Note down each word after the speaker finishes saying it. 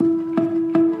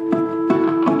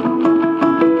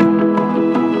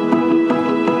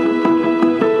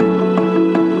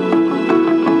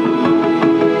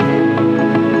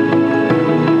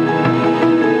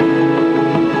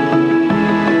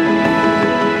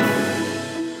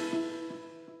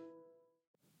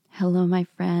Hello, my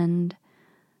friend,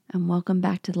 and welcome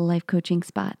back to the Life Coaching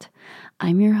Spot.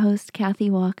 I'm your host, Kathy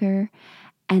Walker,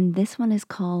 and this one is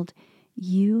called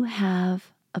You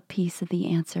Have a Piece of the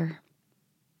Answer.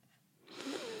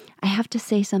 I have to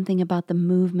say something about the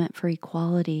movement for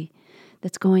equality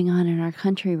that's going on in our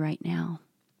country right now.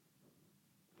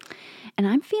 And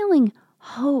I'm feeling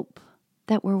hope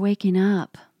that we're waking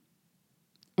up.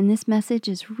 And this message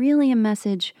is really a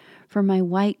message for my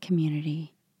white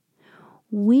community.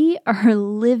 We are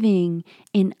living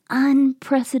in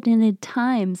unprecedented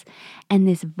times, and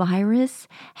this virus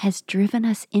has driven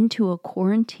us into a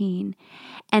quarantine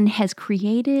and has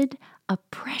created a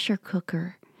pressure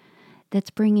cooker that's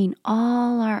bringing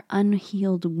all our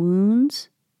unhealed wounds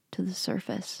to the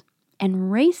surface.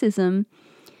 And racism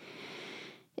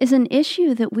is an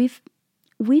issue that we've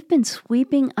been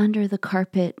sweeping under the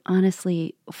carpet,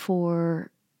 honestly,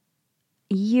 for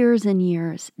years and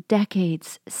years,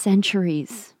 decades,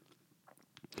 centuries.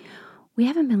 We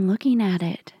haven't been looking at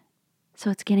it,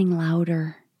 so it's getting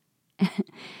louder.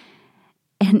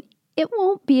 And it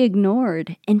won't be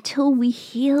ignored until we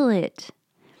heal it.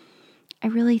 I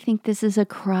really think this is a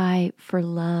cry for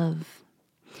love.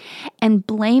 And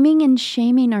blaming and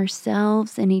shaming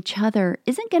ourselves and each other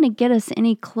isn't going to get us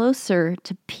any closer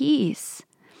to peace.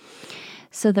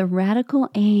 So the radical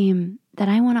aim that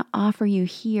I want to offer you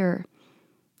here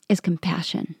is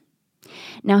compassion.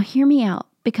 Now hear me out,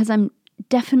 because I'm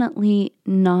definitely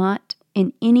not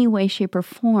in any way, shape, or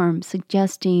form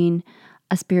suggesting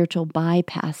a spiritual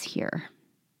bypass here.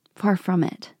 Far from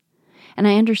it. And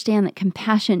I understand that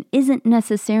compassion isn't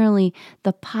necessarily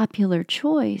the popular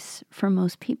choice for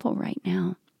most people right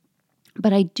now.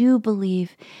 But I do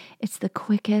believe it's the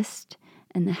quickest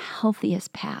and the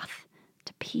healthiest path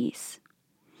to peace.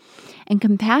 And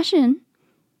compassion,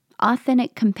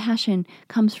 authentic compassion,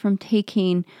 comes from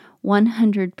taking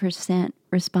 100%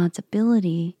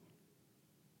 responsibility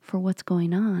for what's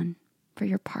going on, for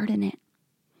your part in it.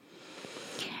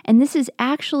 And this is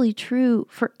actually true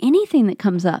for anything that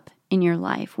comes up in your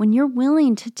life. When you're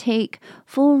willing to take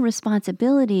full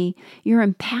responsibility, you're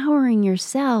empowering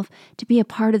yourself to be a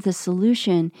part of the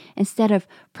solution instead of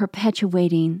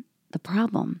perpetuating the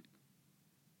problem.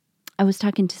 I was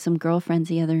talking to some girlfriends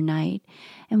the other night,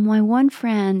 and my one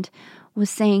friend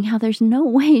was saying how there's no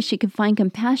way she could find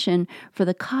compassion for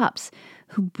the cops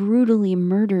who brutally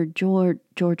murdered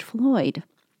George Floyd.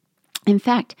 In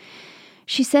fact,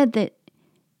 she said that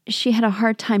she had a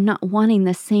hard time not wanting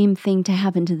the same thing to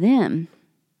happen to them,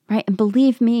 right? And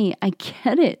believe me, I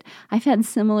get it. I've had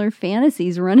similar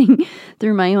fantasies running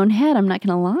through my own head, I'm not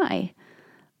going to lie.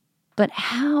 But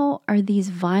how are these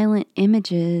violent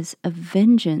images of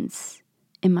vengeance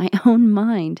in my own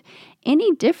mind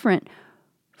any different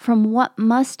from what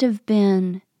must have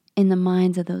been in the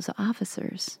minds of those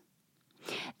officers?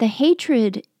 The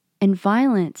hatred and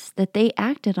violence that they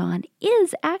acted on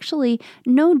is actually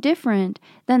no different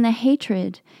than the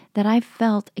hatred that I've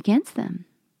felt against them.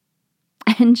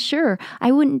 And sure,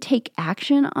 I wouldn't take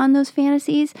action on those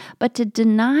fantasies, but to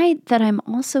deny that I'm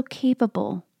also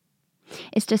capable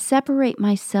is to separate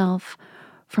myself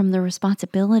from the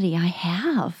responsibility I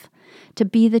have to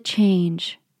be the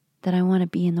change that I want to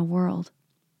be in the world.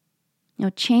 You know,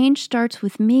 change starts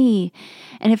with me.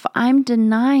 And if I'm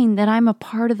denying that I'm a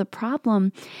part of the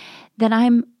problem, then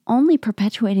I'm only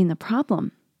perpetuating the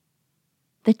problem.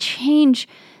 The change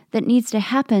that needs to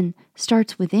happen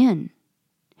starts within.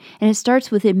 And it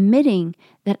starts with admitting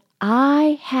that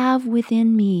I have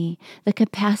within me the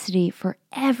capacity for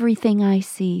everything I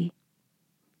see,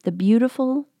 the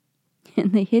beautiful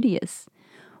and the hideous.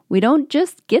 We don't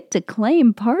just get to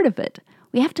claim part of it.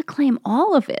 We have to claim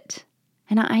all of it.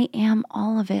 And I am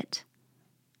all of it.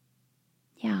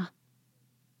 Yeah.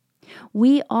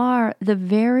 We are the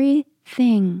very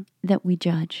thing that we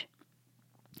judge.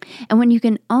 And when you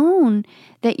can own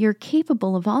that you're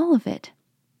capable of all of it,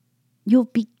 you'll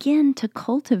begin to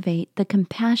cultivate the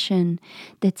compassion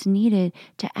that's needed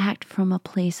to act from a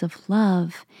place of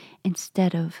love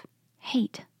instead of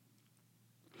hate.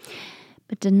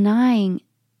 But denying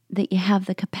that you have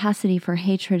the capacity for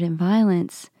hatred and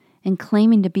violence and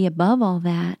claiming to be above all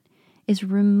that is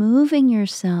removing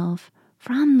yourself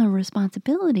from the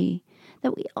responsibility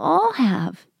that we all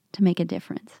have to make a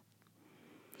difference.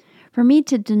 For me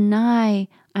to deny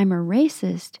I'm a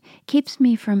racist keeps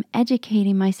me from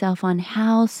educating myself on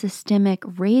how systemic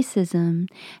racism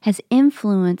has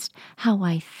influenced how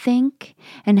I think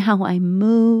and how I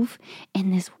move in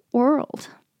this world.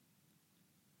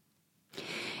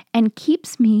 And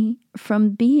keeps me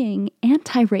from being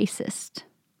anti-racist.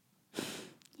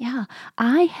 Yeah,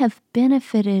 I have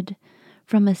benefited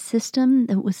from a system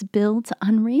that was built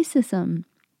on racism.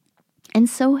 And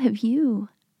so have you.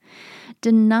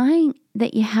 Denying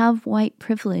that you have white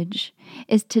privilege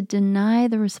is to deny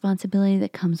the responsibility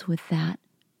that comes with that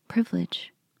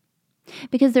privilege.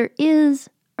 Because there is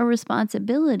a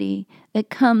responsibility that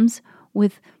comes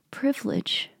with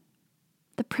privilege.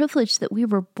 The privilege that we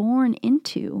were born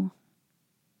into.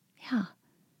 Yeah.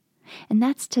 And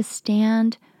that's to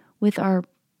stand with our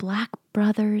Black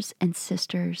brothers and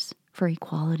sisters for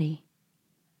equality.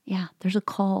 Yeah, there's a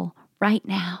call right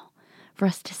now for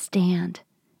us to stand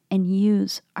and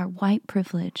use our white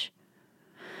privilege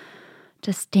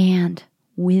to stand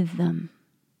with them.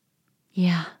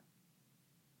 Yeah.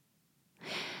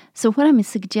 So what I'm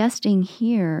suggesting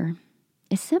here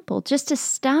is simple, just to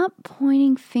stop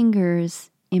pointing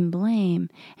fingers in blame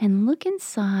and look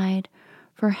inside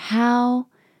for how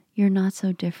you're not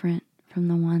so different from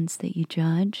the ones that you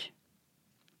judge.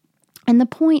 And the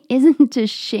point isn't to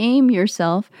shame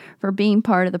yourself for being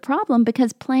part of the problem,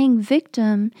 because playing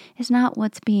victim is not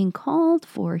what's being called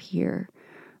for here,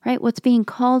 right? What's being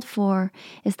called for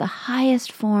is the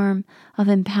highest form of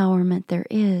empowerment there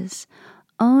is,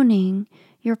 owning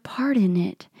your part in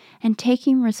it and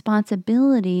taking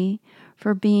responsibility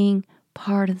for being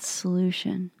part of the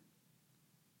solution.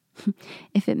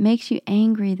 If it makes you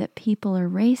angry that people are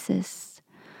racist,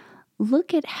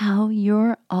 look at how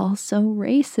you're also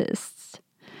racist,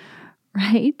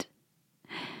 right?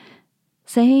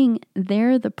 Saying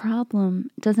they're the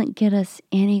problem doesn't get us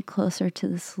any closer to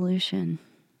the solution.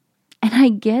 And I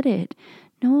get it.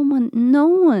 No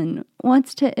one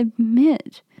wants to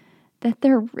admit that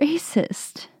they're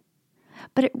racist.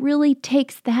 But it really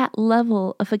takes that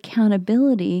level of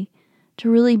accountability to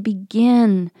really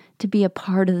begin to be a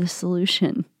part of the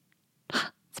solution.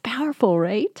 It's powerful,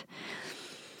 right?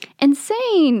 And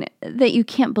saying that you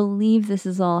can't believe this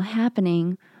is all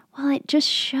happening, well, it just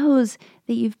shows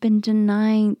that you've been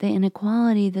denying the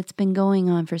inequality that's been going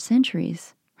on for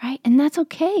centuries, right? And that's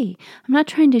okay. I'm not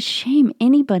trying to shame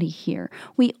anybody here.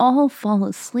 We all fall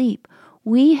asleep.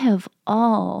 We have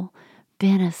all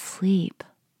been asleep.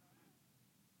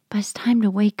 But it's time to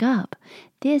wake up.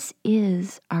 This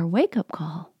is our wake-up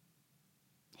call.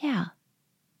 Yeah.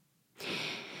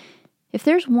 If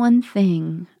there's one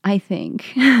thing I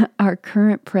think our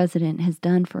current president has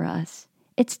done for us,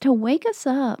 it's to wake us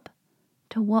up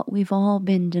to what we've all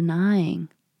been denying.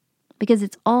 Because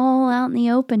it's all out in the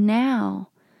open now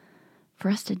for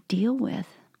us to deal with.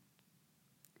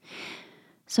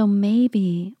 So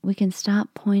maybe we can stop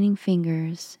pointing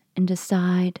fingers and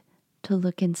decide to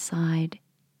look inside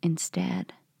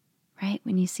instead, right?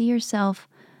 When you see yourself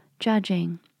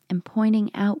judging and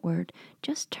pointing outward,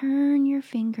 just turn your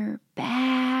finger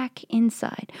back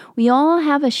inside. We all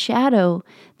have a shadow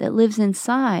that lives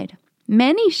inside,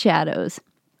 many shadows.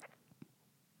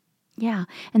 Yeah,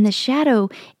 and the shadow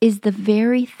is the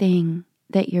very thing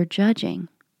that you're judging.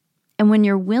 And when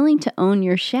you're willing to own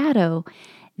your shadow,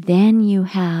 then you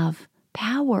have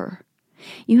power.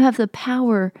 You have the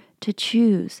power to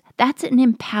choose. That's an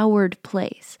empowered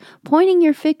place. Pointing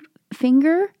your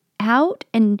finger out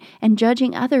and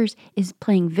judging others is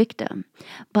playing victim.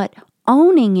 But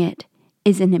owning it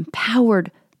is an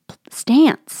empowered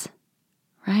stance,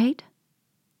 right?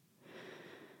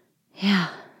 Yeah.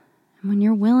 And when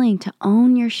you're willing to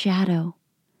own your shadow,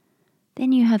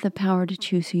 then you have the power to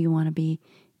choose who you want to be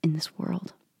in this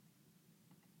world.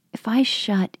 If I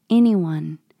shut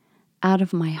anyone out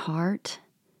of my heart,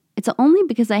 it's only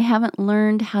because I haven't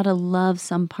learned how to love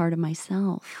some part of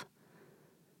myself.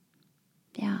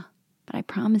 Yeah, but I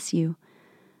promise you,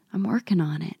 I'm working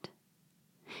on it.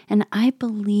 And I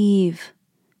believe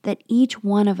that each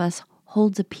one of us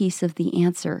holds a piece of the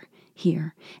answer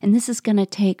here. And this is going to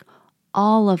take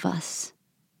all of us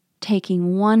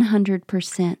taking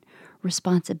 100%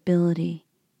 responsibility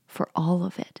for all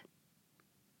of it.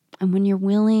 And when you're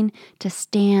willing to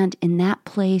stand in that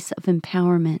place of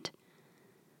empowerment,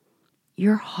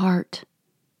 your heart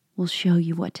will show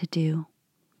you what to do.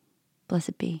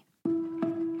 Blessed be.